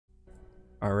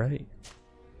All right.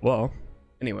 Well,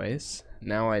 anyways,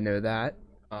 now I know that.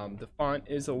 The font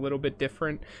is a little bit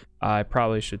different. I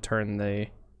probably should turn the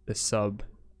sub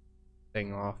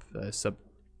thing off, the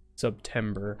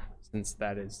September, since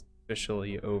that is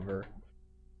officially over.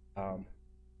 But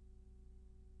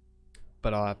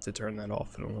I'll have to turn that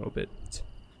off in a little bit.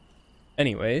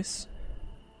 Anyways,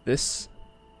 this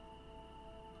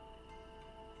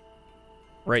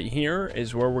right here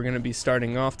is where we're going to be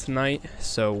starting off tonight.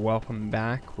 So welcome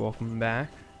back.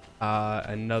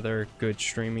 Another good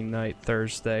streaming night,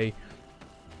 Thursday,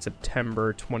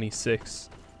 September 26th,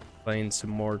 playing some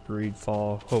more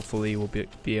Greedfall. Hopefully we'll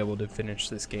be able to finish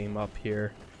this game up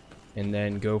here and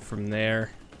then go from there.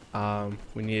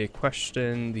 We need to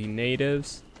question the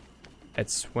natives at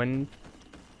Swenba.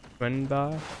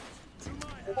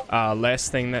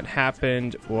 Last thing that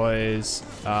happened was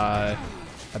I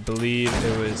believe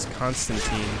it was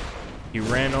Constantine. He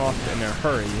ran off in a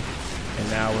hurry, and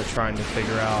now we're trying to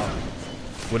figure out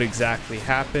what exactly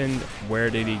happened. Where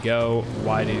did he go?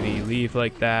 Why did he leave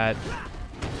like that?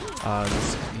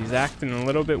 He's acting a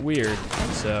little bit weird,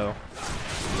 so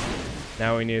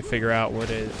now we need to figure out what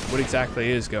exactly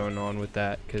is going on with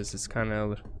that, because it's kind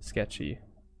of sketchy.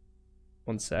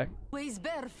 One sec. Always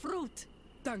bear fruit.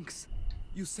 Thanks.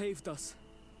 You saved us.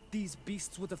 These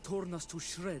beasts would have torn us to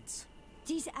shreds.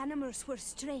 These animals were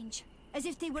strange, as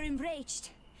if they were enraged.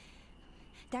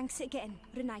 Thanks again,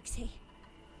 Renaigse.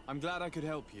 I'm glad I could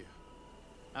help you.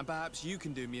 And perhaps you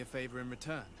can do me a favor in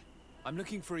return. I'm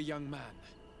looking for a young man,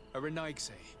 a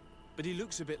Renaigse, but he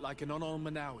looks a bit like an Onol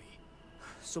Manawi.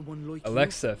 Someone like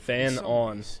Alexa, fan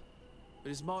on. Ways, but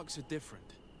his marks are different,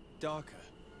 darker.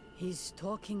 He's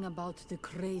talking about the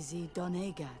crazy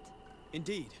Donegat.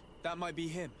 Indeed, that might be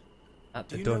him. Not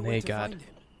the Do you know where to Donegat. find him?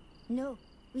 No,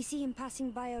 we see him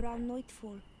passing by around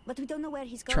nightfall, but we don't know where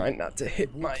he's going. Trying not to hit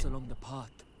He my walks along the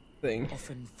path, thing.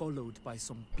 often followed by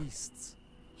some beasts.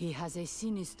 He has a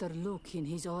sinister look in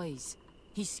his eyes.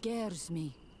 He scares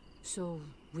me, so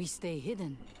we stay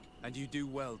hidden. And you do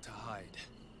well to hide.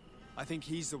 I think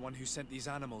he's the one who sent these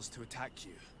animals to attack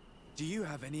you. Do you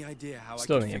have any idea how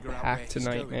Still I can need figure to out where pack he's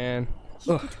tonight, going? man.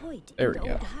 He Ugh, could hide there in we the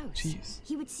go. old house. Jeez.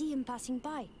 He would see him passing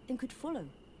by, then could follow,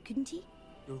 couldn't he?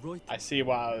 You're right. I see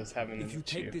why I was having If an you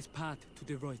take issue. this path to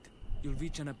the right, you'll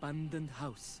reach an abandoned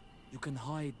house. You can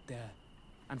hide there.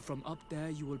 And from up there,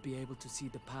 you will be able to see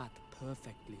the path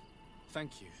perfectly.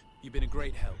 Thank you. You've been a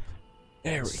great help.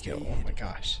 There we Stay go. Oh hidden. my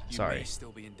gosh. You Sorry. may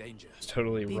still be in danger. It's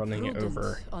totally Be running prudent,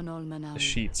 over Onol Manawi. the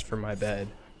sheets for my bed.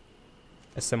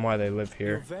 That's them why they live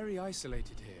You're here. very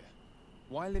isolated here.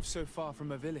 Why live so far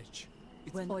from a village?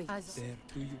 It's When right as- there.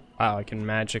 Do you? Wow, I can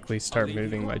magically start leave you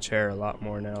moving my alone. chair a lot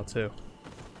more now too.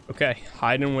 Okay,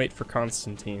 hide and wait for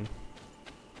Constantine.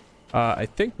 I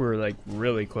think we're like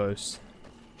really close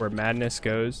where madness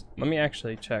goes. Let me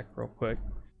actually check real quick.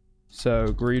 So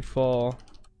Greedfall.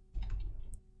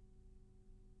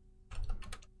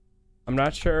 I'm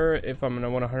not sure if I'm gonna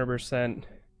 100%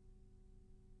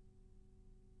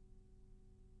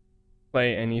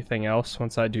 play anything else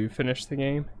once I do finish the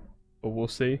game, but we'll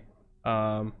see.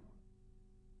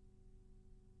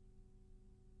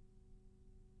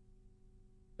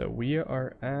 So we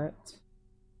are at,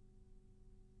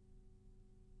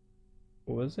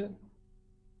 what was it?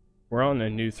 We're on a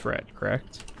new threat,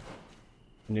 correct?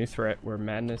 A new threat where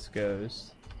madness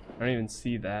goes. I don't even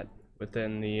see that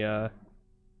within the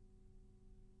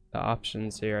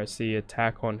options here. I see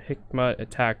attack on Hikmat,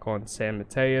 attack on San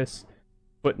Mateus,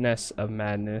 footness of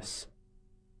madness,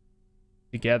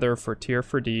 together for tier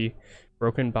for D,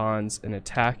 broken bonds, and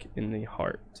attack in the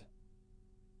heart.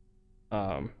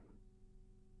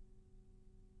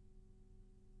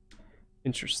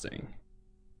 Interesting.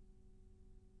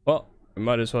 Well, we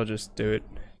might as well just do it.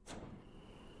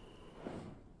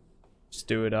 Just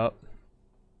do it up.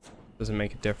 Doesn't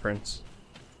make a difference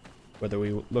whether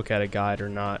we look at a guide or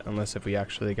not, unless if we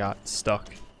actually got stuck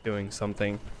doing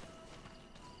something.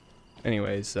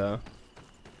 Anyways,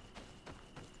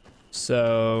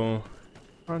 so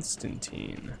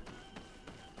Constantine,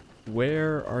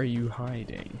 where are you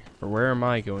hiding? Or where am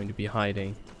I going to be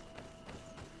hiding?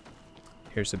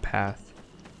 Here's a path.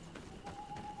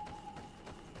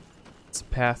 It's a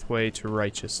pathway to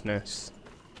righteousness.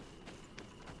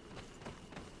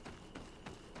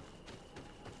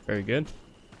 Very good.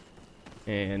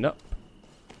 And up.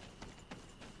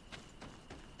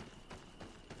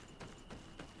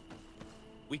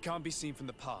 We can't be seen from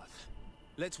the path.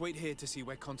 Let's wait here to see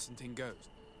where Constantine goes.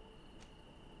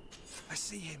 I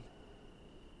see him.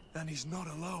 And he's not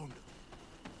alone.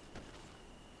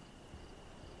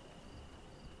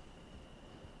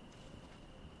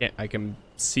 Yeah, I can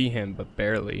see him, but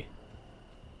barely.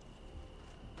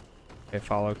 Okay,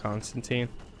 follow Constantine.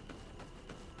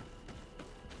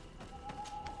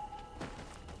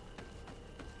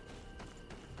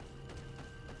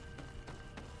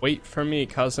 Wait for me,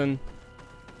 cousin.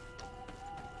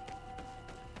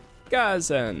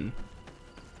 Cousin.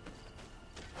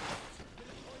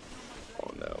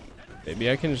 Oh no.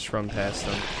 Maybe I can just run past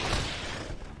them.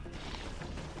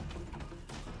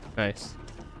 Nice.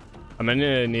 I'm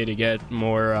gonna need to get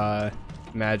more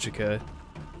Magicka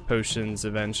potions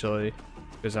eventually,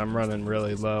 because I'm running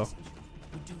really low.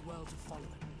 We do well to follow him.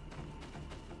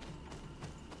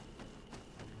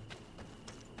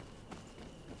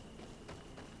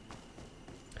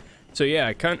 So yeah,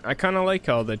 I kind of like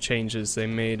all the changes they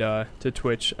made to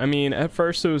Twitch. I mean, at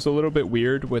first it was a little bit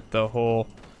weird with the whole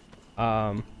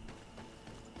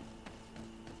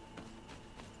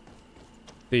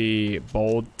the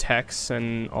bold text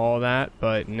and all that,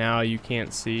 but now you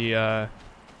can't see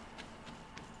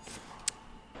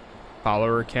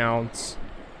follower counts,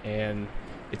 and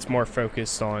it's more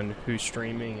focused on who's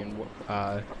streaming and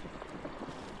how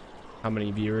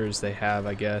many viewers they have,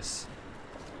 I guess.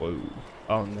 Whoa.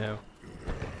 Oh no.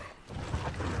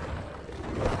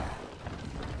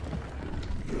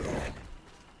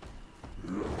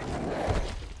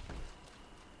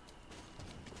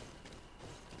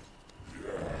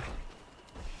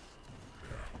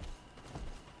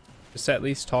 Just at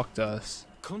least talk to us.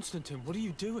 Constantine, what are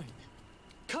you doing?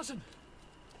 Cousin,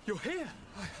 you're here.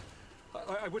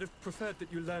 I would have preferred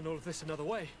that you learn all of this another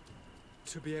way,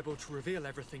 to be able to reveal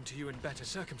everything to you in better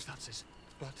circumstances.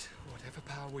 But whatever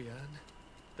power we earn,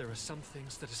 there are some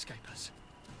things that escape us.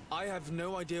 I have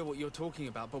no idea what you're talking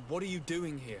about, but what are you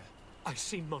doing here? I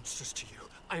seem monstrous to you.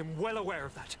 I am well aware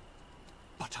of that.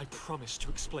 But I promise to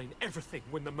explain everything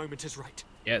when the moment is right.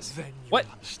 Yes. Then you What?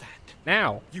 will understand.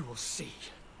 Now. You will see.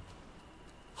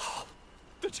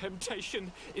 The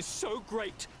temptation is so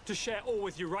great to share all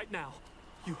with you right now.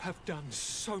 You have done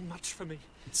so much for me.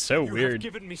 It's so You have weird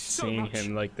given me so seeing much.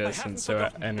 him like I this haven't and so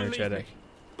forgotten, believe energetic. me.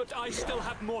 But I still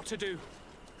have more to do.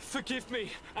 Forgive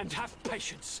me and have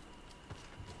patience.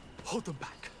 Hold them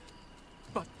back.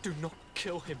 But do not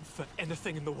kill him for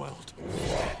anything in the world.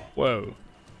 Whoa.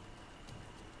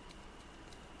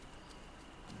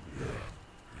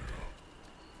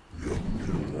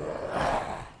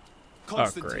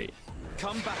 Constantine, Oh, great.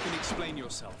 come back and explain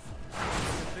yourself. I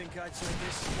think I'd turn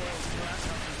this spoiled brat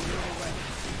up the other way.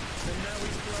 But now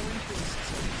he's blowing pieces.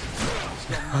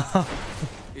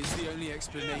 Is the only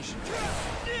explanation.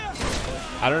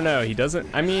 I don't know. He doesn't.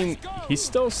 I mean, he's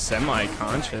still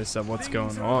semi-conscious of what's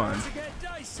going on.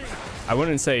 I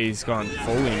wouldn't say he's gone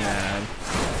fully mad,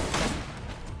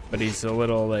 but he's a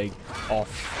little like off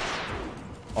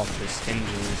his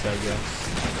hinges, I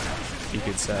guess you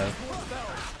could say.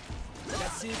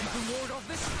 Let's see if you can ward off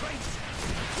this fate.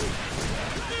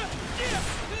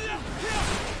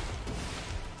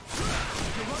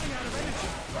 You're running out of energy.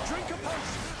 Drink a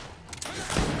potion.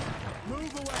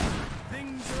 Move away.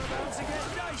 Things are about to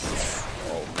get dicey.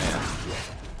 Oh man.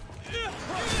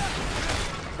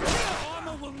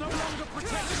 Armor will no longer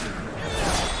protect you.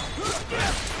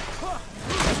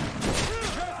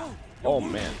 Oh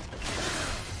man.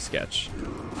 Sketch.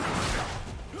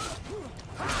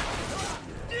 Let's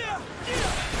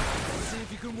see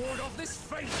if you can ward off this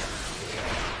fate.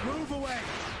 Move away.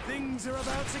 Things are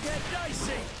about to get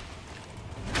dicey.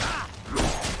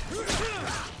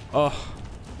 Oh.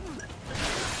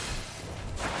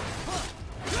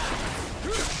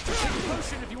 Take a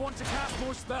potion if you want to cast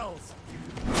more spells.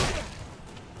 You're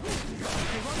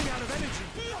running out of energy.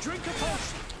 Drink a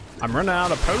potion. I'm running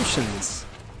out of potions.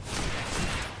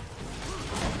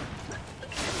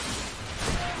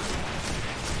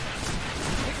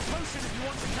 Take a potion if you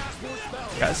want to cast more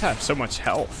spells. You guys have so much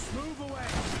health. Move away.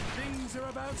 Things are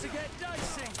about to get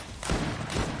dicey.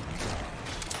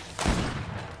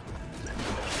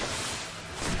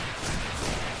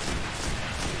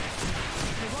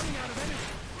 You're running out of energy.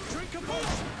 Drink a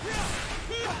potion.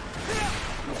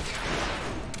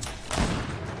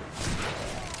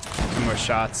 Two more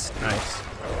shots. Nice.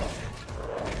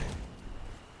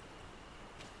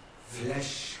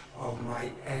 Flesh of my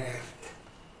earth,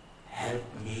 help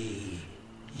me.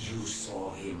 You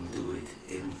saw him do it,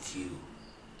 didn't you?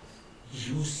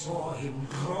 You saw him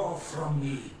draw from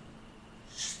me,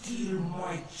 steal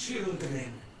my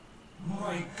children,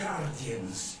 my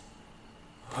guardians,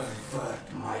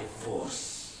 pervert my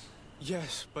force.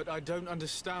 Yes, but I don't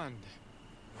understand.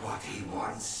 What he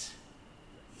wants,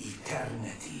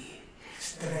 eternity,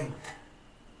 strength,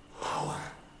 power.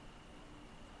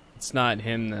 It's not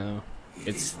him though. It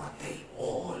It's is what they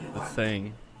all the want.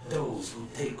 thing. Those who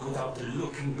take without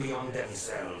looking beyond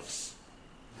themselves.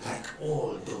 Like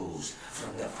all those news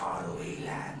from the faraway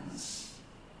lands.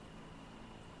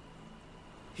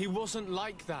 He wasn't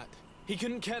like that. He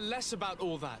couldn't care less about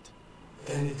all that.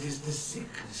 Then it is the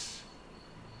sickness,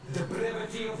 the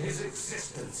brevity of his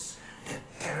existence that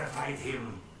terrified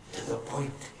him to the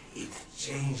point it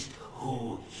changed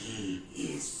who he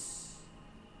is.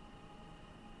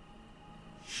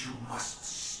 You must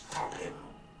stop him.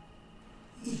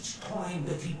 Each time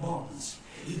that he bonds,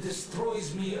 he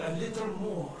destroys me a little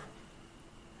more.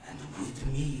 And with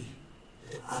me,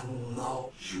 and now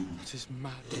you... It is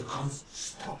mad. They can't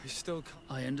stop. I still can't.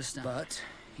 I understand, but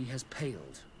he has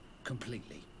paled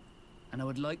completely. And I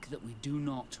would like that we do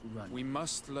not run. We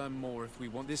must learn more if we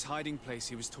want this hiding place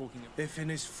he was talking about. If in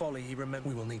his folly he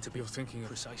remembers, we will need to be... You're thinking of...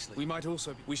 Precisely. We might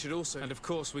also... We should also... And of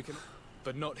course we can...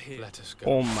 But not here. Let us go.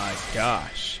 Oh my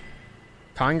gosh.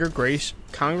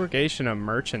 Congregation of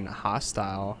merchant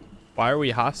hostile. Why are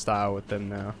we hostile with them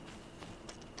now?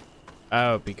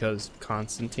 Oh, because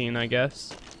Constantine, I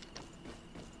guess.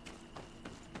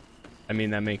 I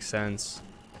mean, that makes sense.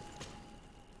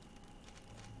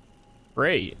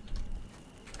 Great.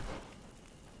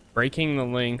 Breaking the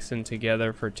links and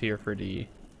together for Tier for D.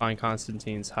 Find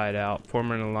Constantine's hideout.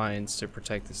 Form an alliance to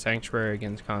protect the sanctuary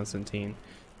against Constantine.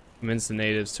 Convince the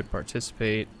natives to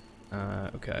participate.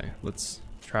 Okay, let's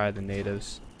try the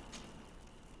natives.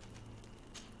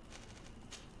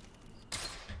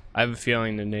 I have a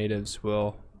feeling the natives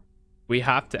will... We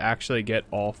have to actually get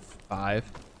all 5.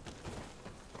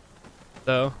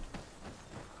 Though.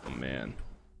 Oh man.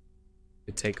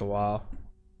 It'd take a while.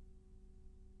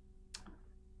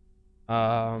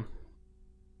 All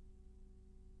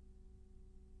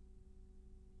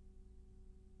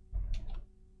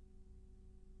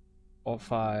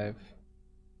 5.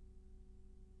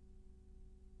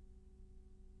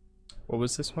 What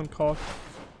was this one called?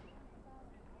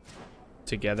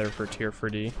 Together for Tier for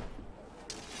D.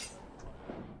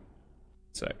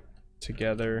 So,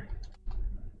 together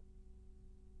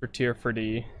for Tier for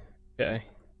D. Okay.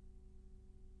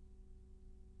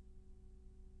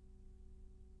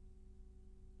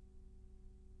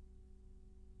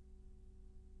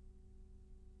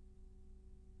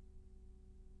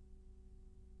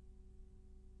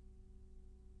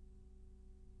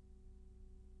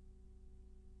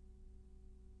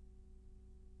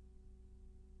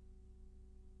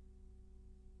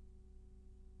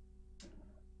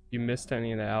 You missed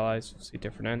any of the allies, you'll see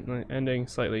different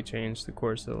endings. Slightly change the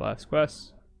course of the last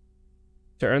quest.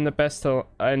 To earn the best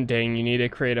ending, you need to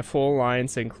create a full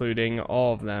alliance including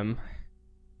all of them.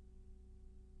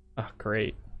 Oh,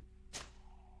 great.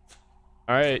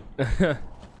 Alright.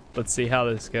 Let's see how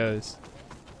this goes.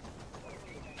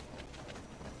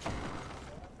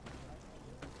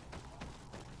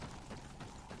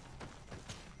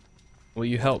 Will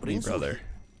you help me, brother?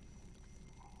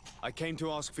 I came to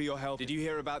ask for your help. Did you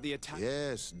hear about the attack?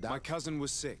 Yes, My cousin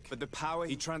was sick, but the power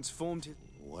he transformed his...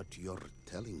 What you're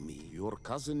telling me? Your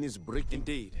cousin is breaking...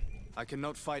 Indeed. I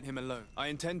cannot fight him alone. I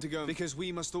intend to go because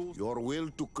we must all... Your will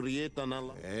to create an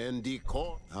ally and the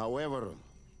court. However,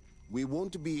 we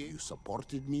won't be... You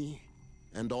supported me,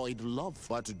 and I'd love...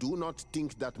 But do not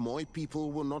think that my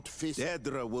people will not face...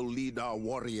 Dedra will lead our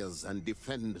warriors and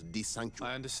defend the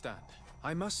sanctuary. I understand.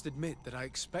 I must admit that I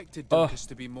expected Ducas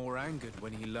to be more angered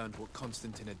when he learned what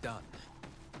Constantine had done.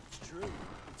 It's true.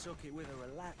 He took it with a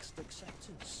relaxed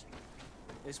acceptance.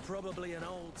 It's probably an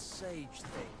old sage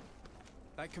thing.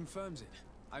 That confirms it.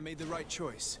 I made the right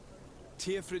choice.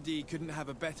 Tier for D couldn't have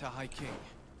a better High King.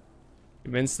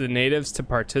 Convince the natives to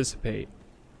participate.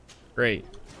 Great.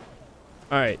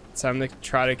 Alright, time to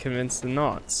try to convince the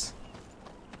Nauts.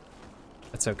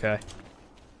 That's okay.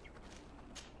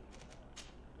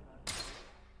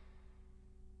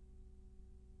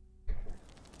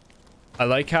 I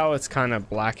like how it's kind of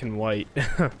black and white.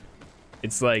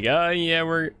 It's like, yeah,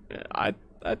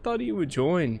 I thought he would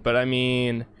join, but I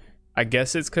mean, I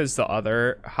guess it's because the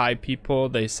other high people,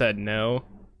 they said no.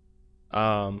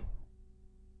 But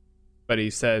he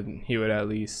said he would at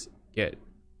least get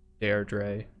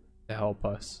Deirdre to help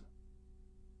us.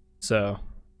 So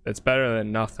it's better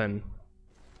than nothing.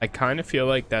 I kind of feel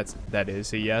like that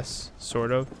is a yes,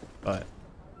 sort of, but.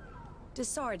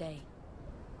 Desarde.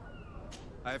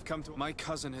 I have come to... My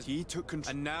cousin has... He took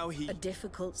control, and now he... A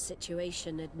difficult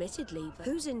situation, admittedly, but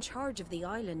who's in charge of the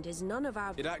island is none of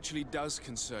our... It actually does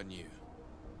concern you.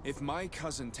 If my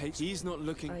cousin takes... He's not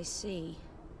looking... I see.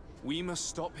 We must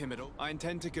stop him at all. I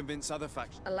intend to convince other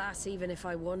factions. Alas, even if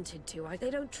I wanted to, they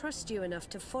don't trust you enough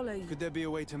to follow you. Could there be a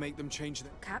way to make them change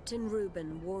their... Captain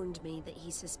Reuben warned me that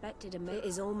he suspected it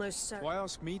is almost certain... Why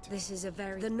ask me to... This is a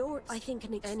very... The North, I think...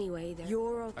 Anyway,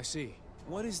 you're... I see.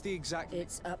 What is the exact...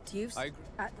 It's up to you. I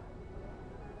agree.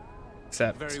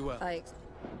 Except. Very well.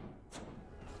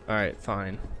 Alright,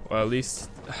 fine. Well, at least...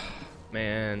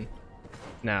 man.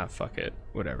 Nah, fuck it.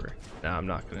 Whatever. Nah, I'm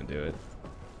not gonna do it.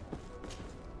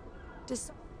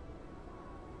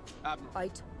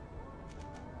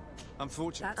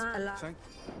 Unfortunately.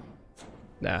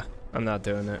 Nah, I'm not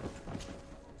doing it.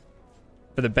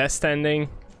 For the best ending,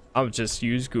 I'll just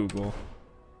use Google.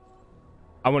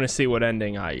 I want to see what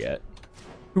ending I get.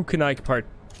 Who can I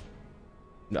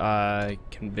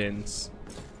convince?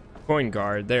 Coin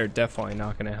guard, they're definitely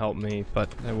not going to help me, but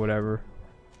whatever.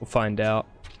 We'll find out.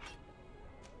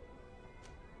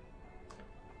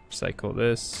 Recycle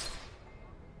this.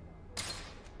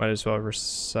 Might as well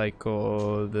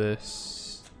recycle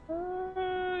this.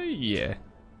 Yeah.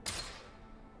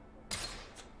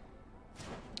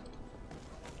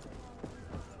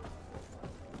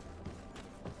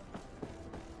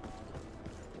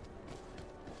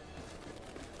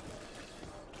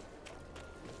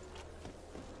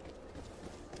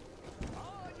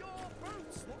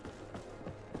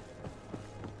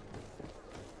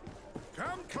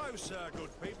 Come closer, good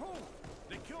people.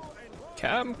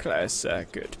 Come closer,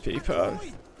 good people.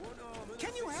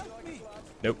 Can you help me?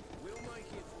 Nope.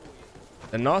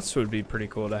 The knots would be pretty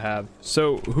cool to have.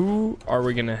 So who are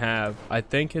we gonna have? I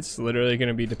think it's literally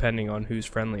gonna be depending on who's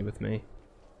friendly with me.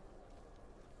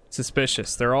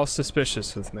 Suspicious. They're all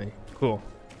suspicious with me. Cool.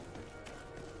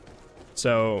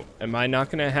 So am I not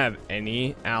gonna have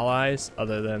any allies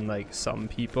other than like some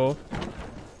people?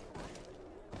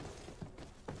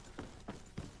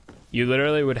 You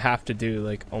literally would have to do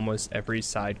like almost every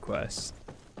side quest,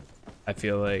 I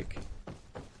feel like,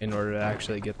 in order to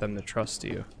actually get them to trust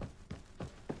you.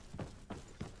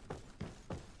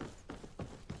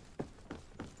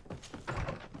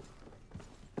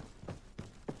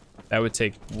 That would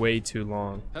take way too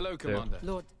long. Hello, Commander.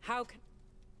 Lord, how can...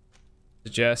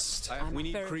 Suggest... we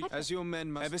need as your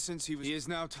men must... Ever since he is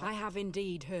now... I have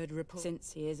indeed heard reports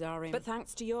since he is our aim. But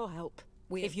thanks to your help,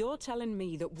 if you're telling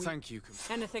me that we... Thank you,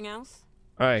 Commander. Anything else?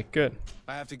 Alright, good.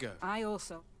 I have to go. I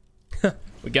also.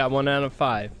 We got 1 out of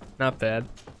 5. Not bad.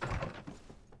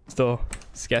 Still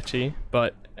sketchy,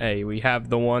 but hey, we have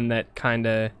the one that kind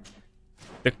of...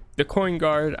 The coin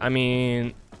guard, I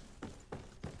mean...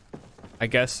 I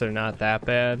guess they're not that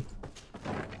bad.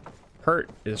 Hurt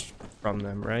is from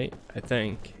them, right? I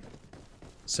think.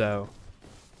 So...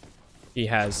 he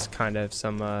has kind of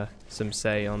some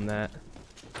say on that.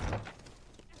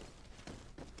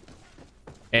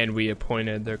 And we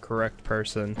appointed the correct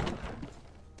person.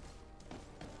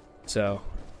 So,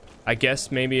 I guess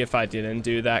maybe if I didn't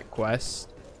do that quest,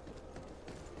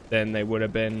 then they would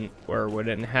have been, or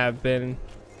wouldn't have been,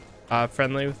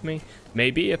 friendly with me.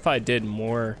 Maybe if I did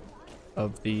more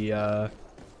of the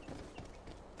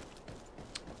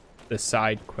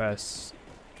side quests.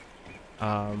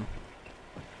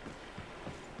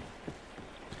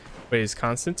 Wait, is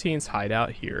Constantine's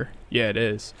hideout here? Yeah, it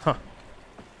is. Huh.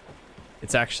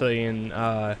 It's actually in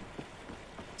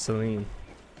Selene.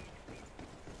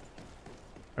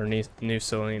 Or New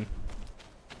Selene.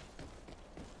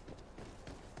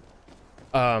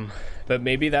 But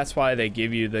maybe that's why they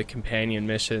give you the companion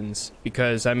missions,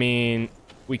 because I mean,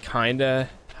 we kinda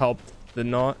helped the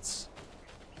Nauts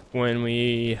when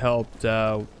we helped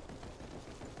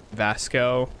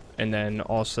Vasco, and then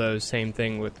also same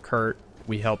thing with Kurt,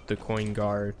 we helped the coin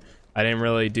guard. I didn't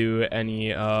really do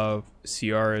any of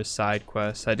Ciara's side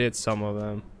quests. I did some of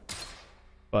them,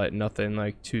 but nothing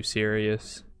like too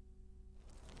serious.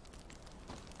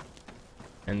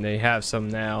 And they have some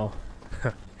now.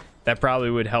 That probably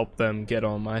would help them get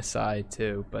on my side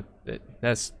too, but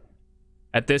that's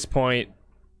at this point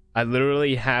I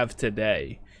literally have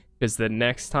today, because the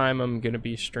next time I'm gonna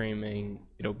be streaming,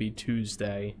 it'll be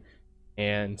Tuesday,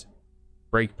 and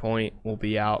Breakpoint will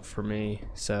be out for me,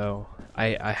 so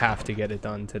I have to get it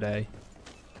done today.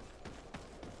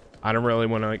 I don't really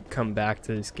want to come back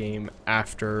to this game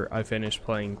after I finish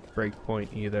playing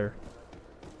Breakpoint either.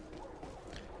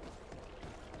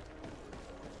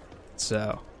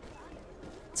 So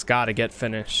it's got to get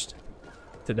finished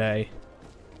today.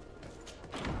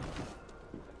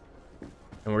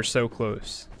 And we're so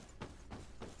close.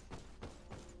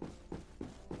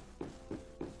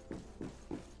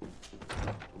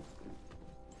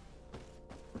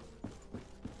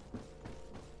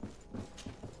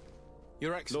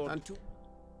 Your Excellency.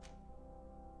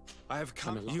 I have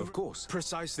come. You, of course.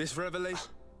 Precise this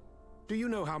revelation. Do you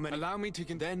know how many? Allow me to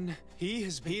condemn. He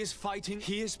is fighting.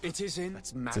 It is in.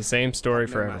 That's It's the same story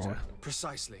for no everyone.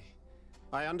 Precisely.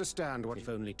 I understand what if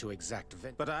only to exact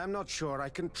vengeance, but I am not sure I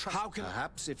can trust. How can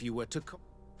perhaps if you were to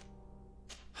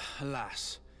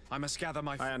alas, I must gather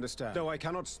my... I understand. Though I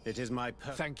cannot... It is my...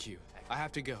 Thank you. I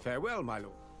have to go. Farewell, my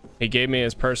lord. He gave me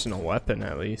his personal weapon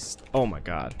at least. Oh my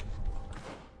god.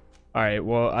 Alright,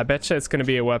 well, I bet you it's going to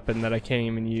be a weapon that I can't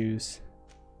even use.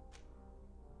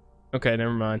 Okay,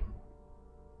 never mind.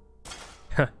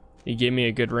 He gave me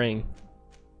a good ring.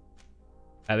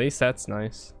 At least that's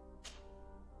nice.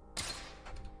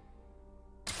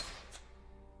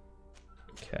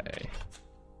 Okay.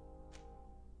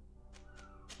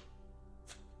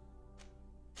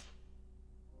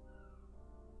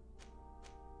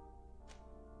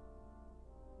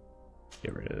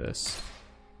 Get rid of this.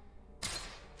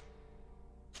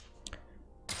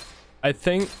 I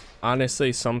think,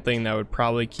 honestly, something that would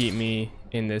probably keep me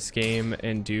in this game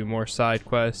and do more side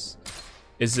quests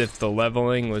is if the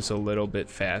leveling was a little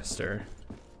bit faster.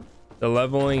 The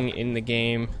leveling in the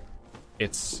game,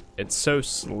 it's so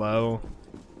slow,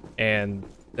 and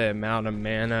the amount of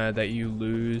mana that you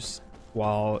lose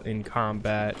while in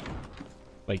combat,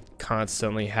 like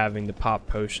constantly having to pop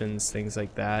potions, things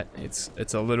like that, it's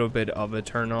a little bit of a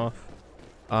turnoff.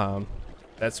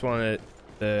 That's one of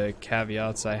the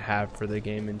caveats I have for the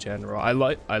game in general. I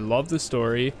love the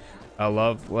story, I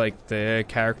love like the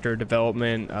character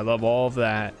development, I love all of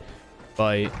that,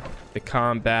 but the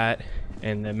combat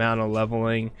and the amount of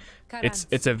leveling,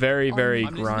 it's a very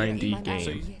grindy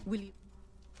game.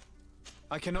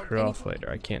 I cannot Put it off later.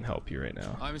 I can't help you right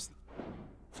now.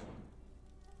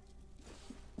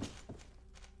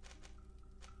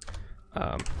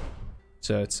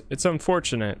 So it's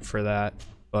unfortunate for that,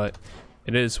 but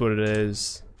it is what it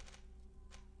is.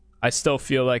 I still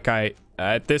feel like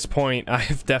at this point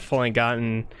I've definitely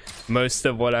gotten most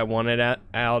of what I wanted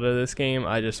out of this game.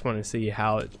 I just want to see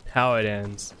how it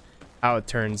ends, how it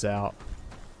turns out.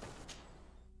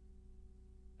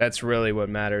 That's really what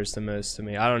matters the most to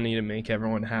me. I don't need to make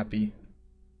everyone happy.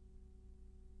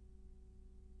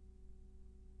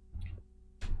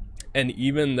 And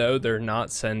even though they're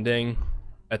not sending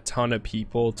a ton of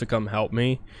people to come help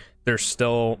me, they're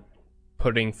still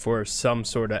putting forth some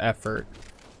sort of effort.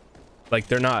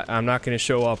 Like I'm not going to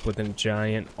show up with a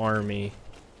giant army,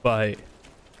 but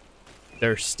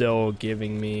they're still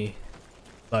giving me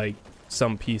like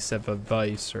some piece of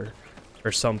advice or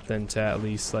something to at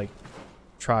least like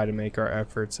try to make our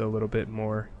efforts a little bit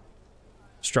more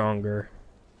stronger.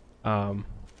 Why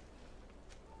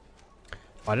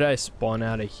did I spawn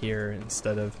out of here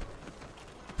instead of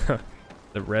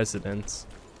the residence?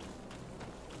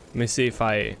 Let me see if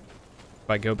I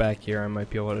go back here, I might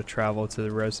be able to travel to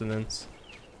the residence.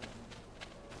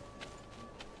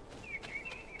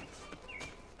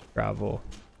 Travel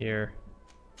here.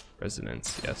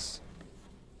 Residence, yes.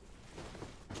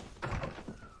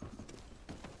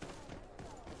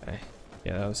 Okay.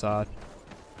 Yeah, that was odd.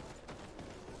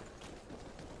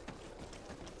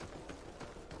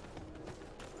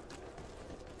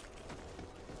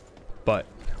 But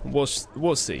we'll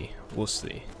see. We'll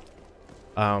see.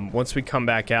 Once we come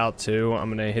back out too, I'm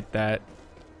gonna hit that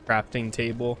crafting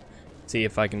table, see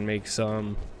if I can make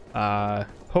some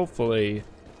hopefully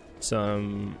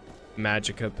some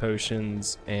magicka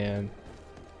potions and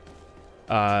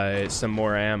some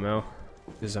more ammo,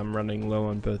 because I'm running low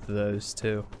on both of those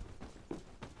too.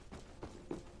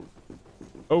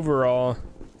 Overall,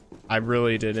 I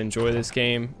really did enjoy this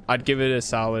game. I'd give it a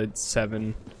solid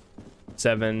 7,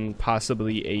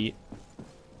 possibly 8.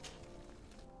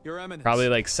 Your Eminence. Probably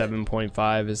like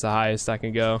 7.5 is the highest I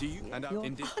can go. Yeah, I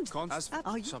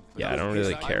don't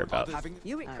really care about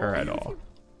her at all.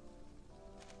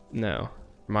 No.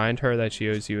 Remind her that she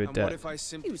owes you a debt.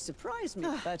 You surprise me,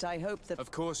 but I hope that...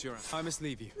 Of course, Your Honor. I must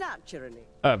leave you. Naturally.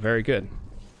 Oh, very good.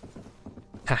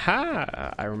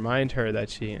 Haha! I remind her that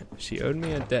she owed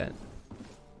me a debt.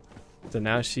 So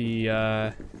now she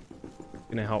gonna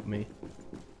help me.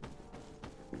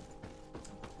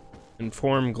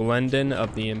 Inform Glendon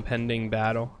of the impending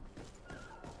battle.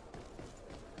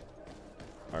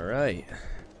 Alright.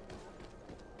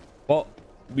 Well,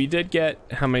 we did get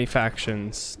how many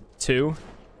factions? 2?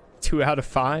 2 out of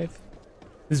 5?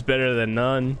 This is better than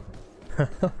none.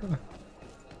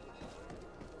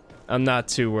 I'm not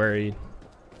too worried.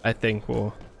 I think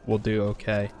we'll do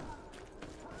okay.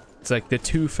 It's like the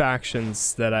 2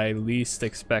 factions that I least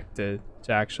expected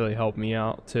to actually help me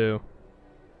out too.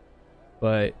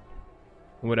 But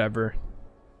whatever.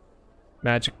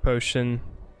 Magic potion.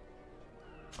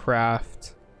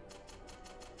 Craft.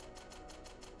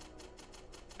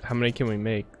 How many can we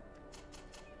make?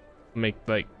 Make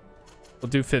like, we'll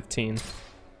do 15.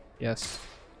 Yes.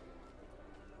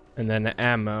 And then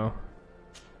ammo.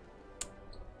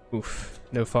 Oof,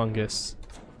 no fungus.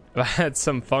 If I had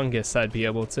some fungus, I'd be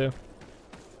able to.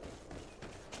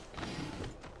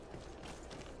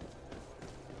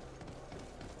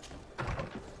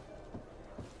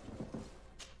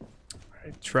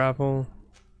 travel.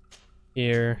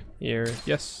 Here,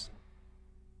 yes.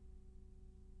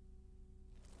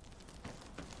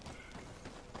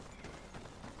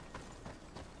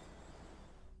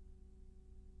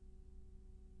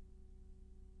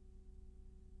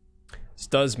 This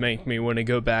does make me want to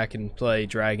go back and play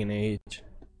Dragon Age.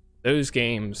 Those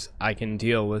games, I can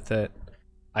deal with it.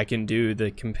 I can do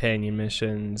the companion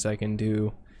missions, I can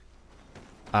do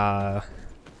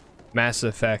Mass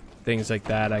Effect, things like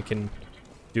that. I can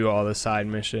do all the side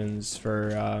missions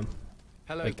for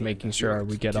like making sure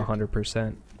we get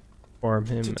 100% form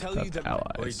him of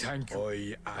allies.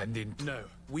 No,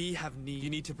 we have need. You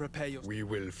need to prepare your. We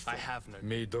will. I have no.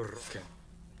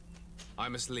 I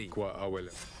must leave. Qua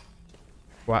alabe.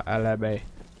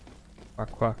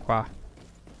 Qua.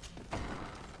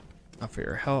 Not for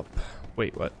your help.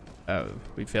 Wait, what? Oh,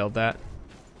 we failed that.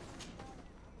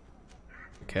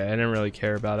 Okay, I didn't really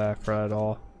care about Afra at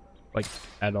all. Like,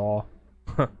 at all.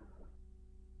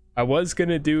 I was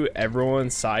gonna do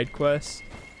everyone's side quests,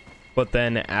 but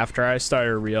then after I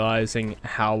started realizing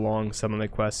how long some of the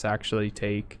quests actually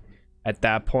take, at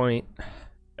that point,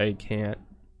 I can't.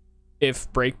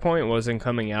 If Breakpoint wasn't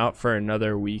coming out for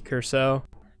another week or so,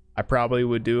 I probably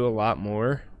would do a lot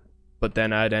more, but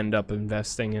then I'd end up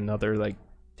investing another like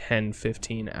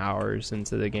 10-15 hours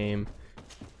into the game.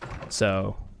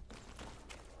 So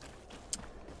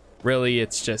really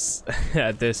it's just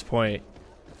at this point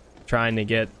trying to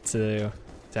get to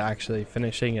actually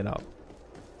finishing it up.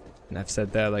 And I've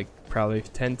said that like probably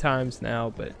 10 times now,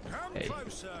 but hey,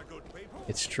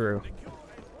 it's true.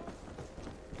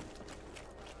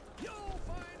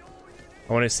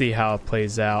 I want to see how it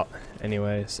plays out.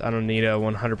 Anyways, I don't need a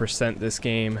 100% this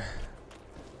game.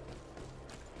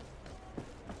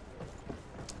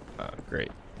 Oh,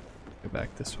 great. Go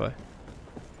back this way.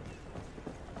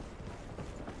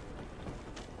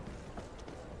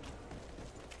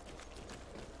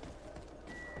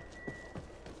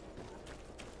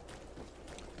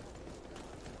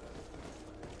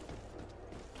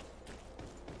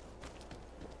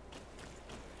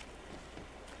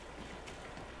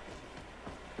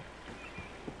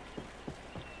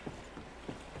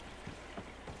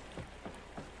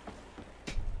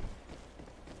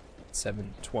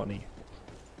 $7:20.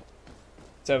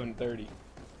 7:30.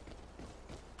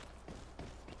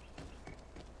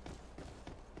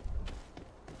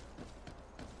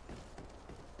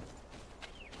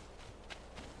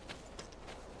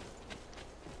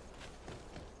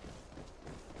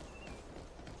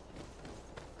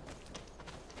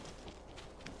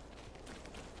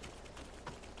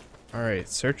 Alright,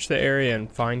 search the area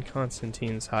and find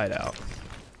Constantine's hideout.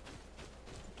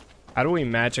 How do we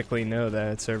magically know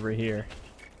that it's over here?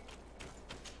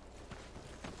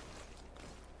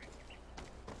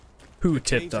 Who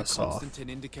tipped us off? Constantine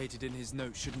indicated in his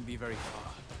note shouldn't be very far.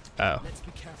 Oh.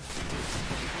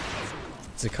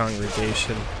 It's a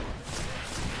congregation.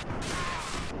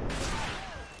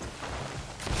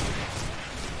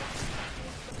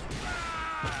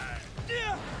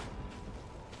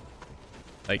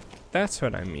 Like, that's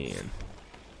what I mean.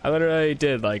 I literally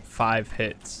did like 5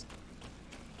 hits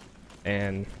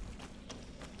and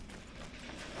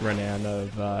ran out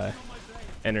of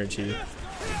energy.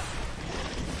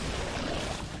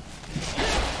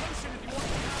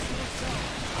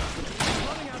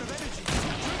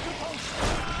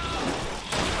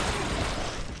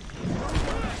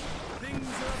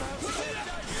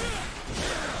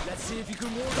 Let's see if you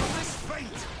can ward off this fate.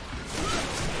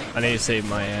 I need to save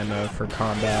my ammo for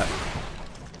combat.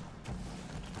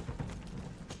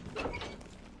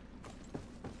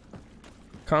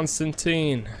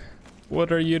 Constantine, what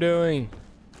are you doing?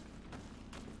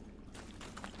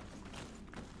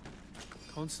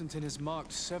 Constantine has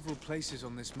marked several places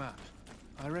on this map.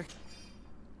 I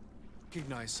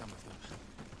recognize some of them.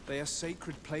 They are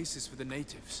sacred places for the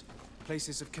natives,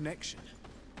 places of connection.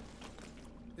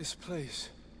 This place,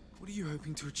 what are you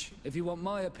hoping to achieve? If you want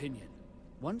my opinion,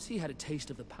 once he had a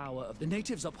taste of the power of the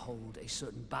natives uphold a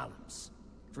certain balance.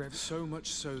 So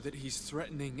much so that he's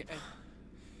threatening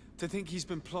to think he's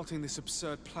been plotting this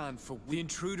absurd plan for the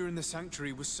intruder in the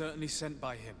sanctuary was certainly sent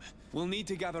by him. We'll need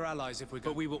to gather allies if we're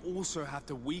going, but we will also have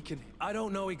to weaken him. I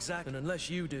don't know exactly, and unless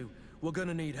you do, we're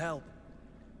gonna need help.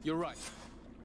 You're right.